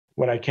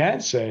what I can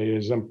say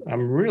is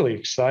I'm really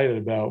excited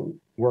about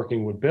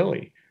working with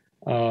Billy.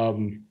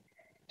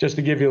 Just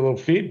to give you a little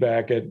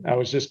feedback, I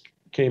was just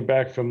came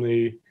back from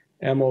the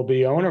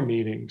MLB owner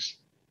meetings,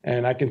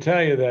 and I can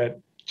tell you that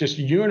just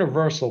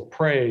universal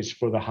praise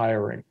for the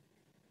hiring.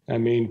 I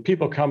mean,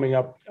 people coming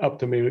up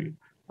to me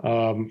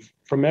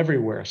from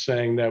everywhere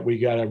saying that we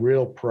got a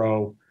real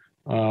pro,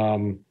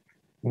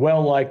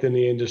 well liked in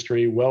the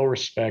industry, well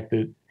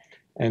respected.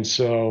 And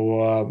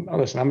so,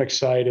 listen, I'm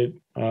excited.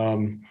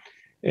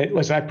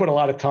 Listen, I put a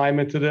lot of time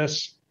into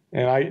this,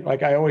 and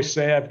I always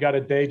say, I've got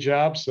a day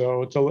job,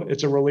 so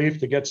it's a relief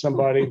to get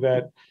somebody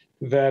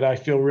that I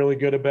feel really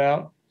good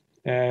about.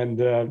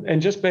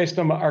 And just based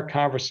on our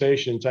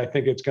conversations, I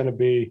think it's going to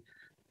be,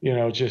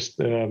 he's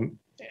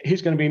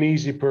going to be an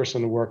easy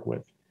person to work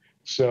with.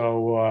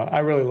 So I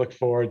really look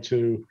forward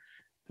to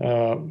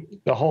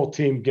the whole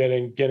team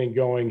getting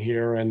going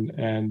here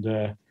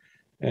and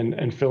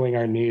filling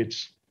our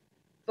needs.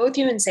 Both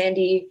you and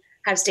Sandy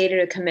have stated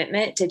a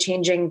commitment to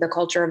changing the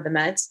culture of the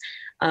Mets.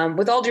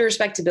 With all due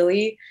respect to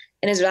Billy,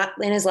 in his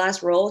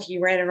last role, he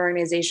ran an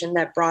organization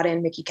that brought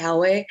in Mickey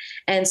Callaway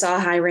and saw a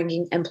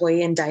high-ranking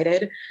employee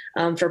indicted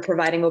for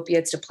providing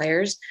opiates to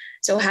players.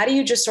 So how do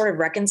you just sort of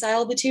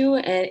reconcile the two?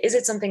 And is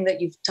it something that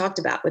you've talked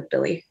about with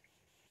Billy?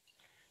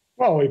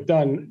 Well, we've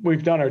done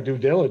our due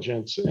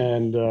diligence,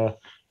 and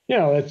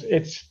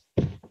it's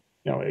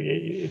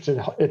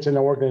an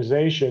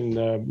organization.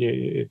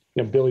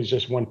 Billy's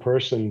just one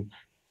person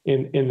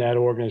in that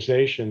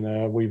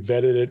organization. We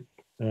vetted it,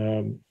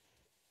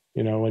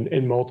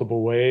 in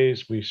multiple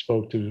ways. We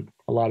spoke to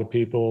a lot of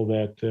people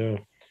that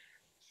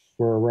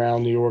were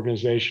around the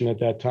organization at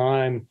that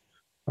time.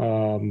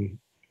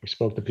 We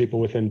spoke to people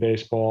within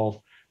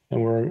baseball,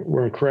 and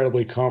we're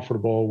incredibly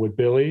comfortable with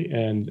Billy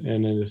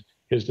and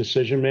his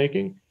decision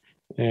making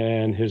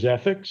and his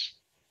ethics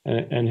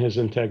and his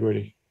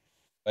integrity.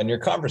 In your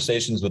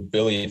conversations with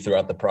Billy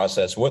throughout the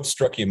process, what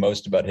struck you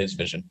most about his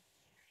vision?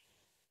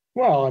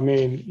 Well, I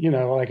mean,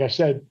 like I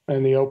said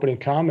in the opening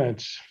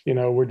comments,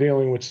 we're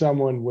dealing with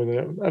someone with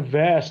a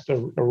vast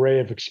array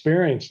of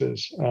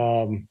experiences.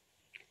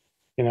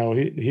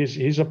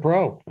 He's a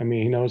pro. I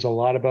mean, he knows a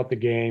lot about the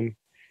game.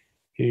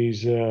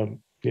 He's,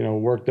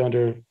 worked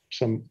under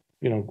some,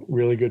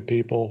 really good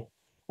people.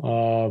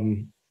 So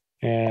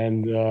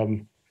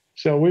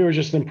we were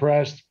just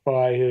impressed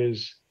by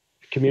his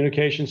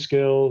communication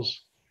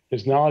skills,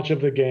 his knowledge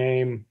of the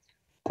game.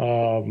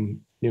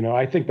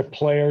 I think the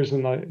players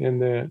in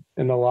the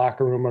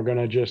locker room are going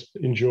to just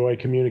enjoy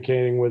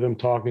communicating with him,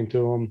 talking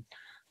to him.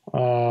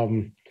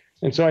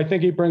 And so I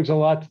think he brings a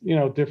lot,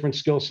 different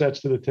skill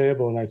sets to the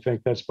table. And I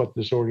think that's what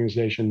this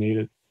organization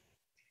needed.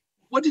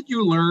 What did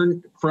you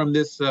learn from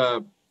this,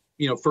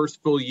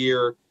 first full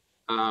year,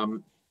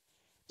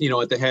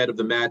 at the head of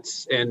the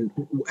Mets? And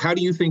how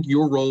do you think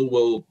your role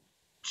will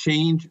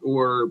change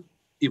or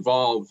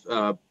evolve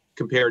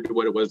compared to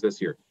what it was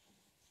this year?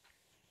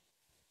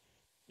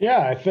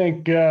 Yeah, I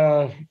think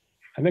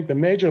the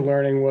major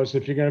learning was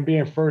if you're going to be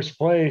in first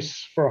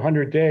place for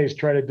 100 days,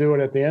 try to do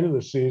it at the end of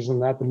the season,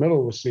 not the middle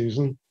of the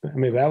season. I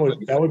mean, that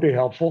would be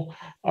helpful.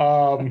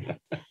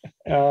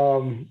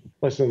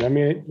 Listen,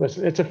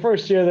 it's a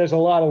first year. There's a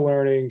lot of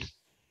learnings.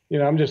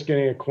 I'm just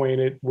getting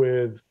acquainted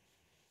with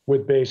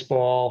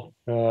baseball,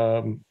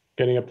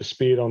 getting up to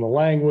speed on the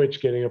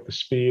language, getting up to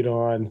speed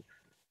on,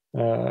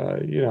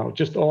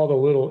 just all the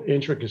little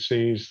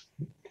intricacies.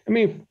 I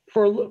mean,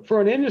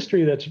 for an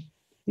industry that's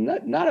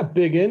not a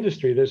big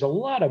industry, there's a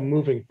lot of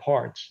moving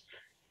parts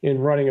in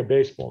running a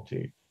baseball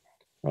team,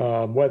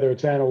 whether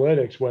it's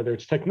analytics, whether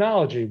it's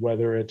technology,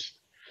 whether it's,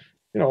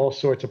 all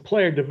sorts of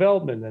player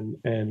development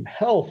and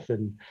health.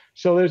 And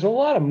so there's a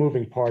lot of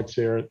moving parts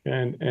there.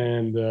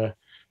 And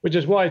which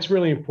is why it's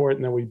really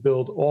important that we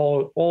build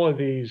all of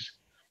these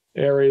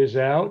areas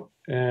out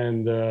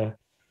and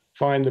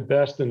find the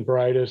best and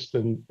brightest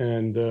and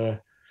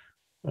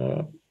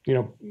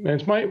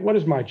what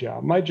is my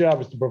job? My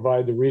job is to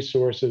provide the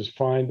resources,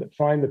 find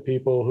the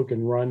people who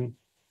can run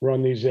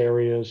these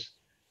areas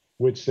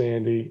with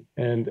Sandy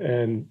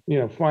and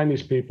find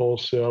these people.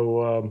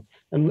 So,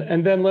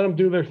 and then let them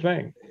do their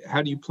thing.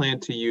 How do you plan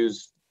to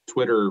use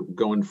Twitter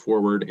going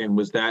forward? And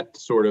was that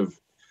sort of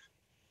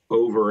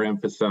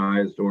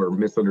overemphasized or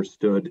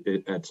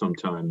misunderstood at some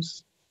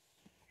times?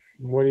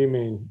 What do you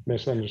mean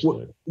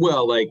misunderstood?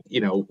 Well,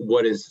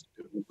 what is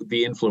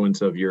the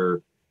influence of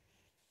your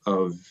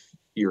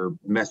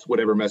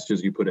whatever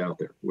messages you put out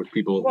there? Were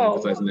people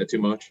emphasizing that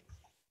too much?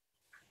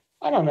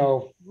 I don't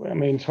know. I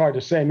mean, it's hard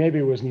to say. Maybe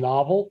it was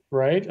novel,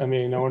 right? I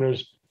mean,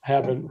 owners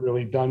haven't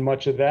really done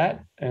much of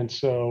that. And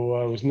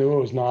so it was new,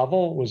 it was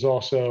novel. It was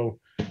also,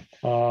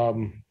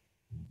 I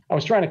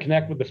was trying to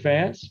connect with the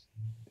fans.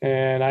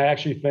 And I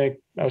actually think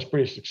I was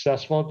pretty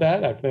successful at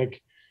that. I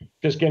think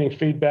just getting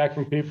feedback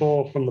from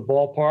people from the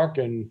ballpark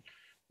and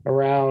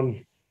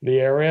around the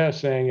area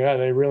saying, yeah,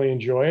 they really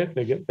enjoy it.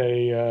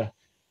 They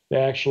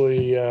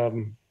actually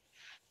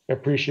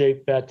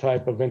appreciate that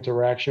type of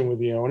interaction with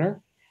the owner.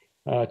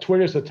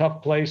 Twitter's a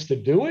tough place to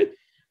do it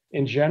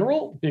in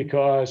general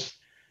because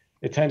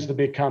It tends to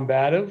be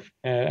combative,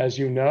 as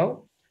you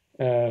know.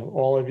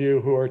 All of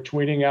you who are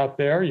tweeting out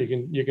there, you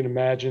can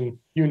imagine,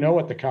 you know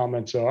what the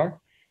comments are.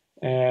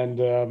 And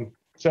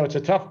so it's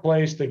a tough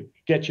place to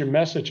get your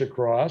message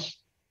across.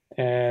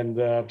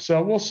 And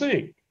so we'll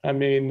see. I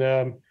mean,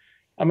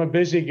 I'm a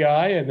busy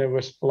guy, and there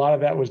was a lot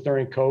of that was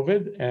during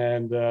COVID,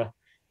 and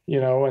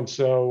and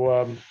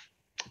so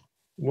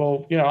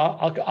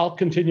I'll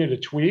continue to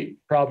tweet,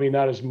 probably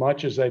not as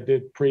much as I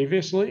did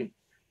previously.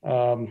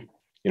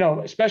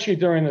 Especially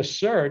during the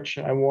search,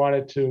 I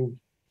wanted to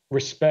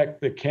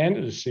respect the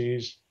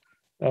candidacies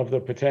of the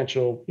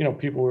potential,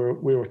 people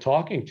we were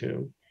talking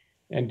to,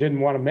 and didn't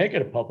want to make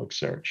it a public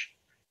search.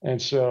 And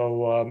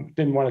so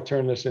didn't want to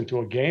turn this into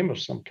a game of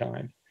some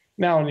kind.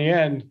 Now, in the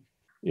end,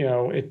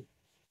 the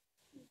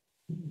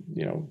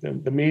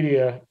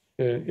media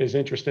is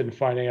interested in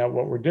finding out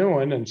what we're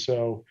doing. And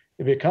so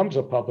it becomes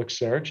a public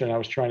search, and I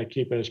was trying to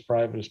keep it as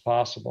private as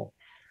possible.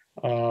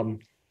 I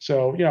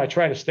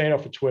try to stay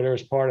off of Twitter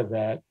as part of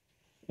that.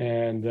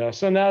 And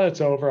so now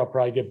that's over, I'll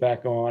probably get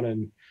back on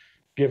and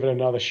give it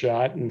another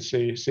shot and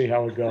see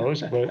how it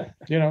goes. But,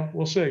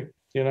 we'll see.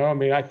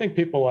 I think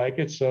people like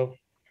it, so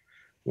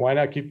why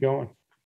not keep going?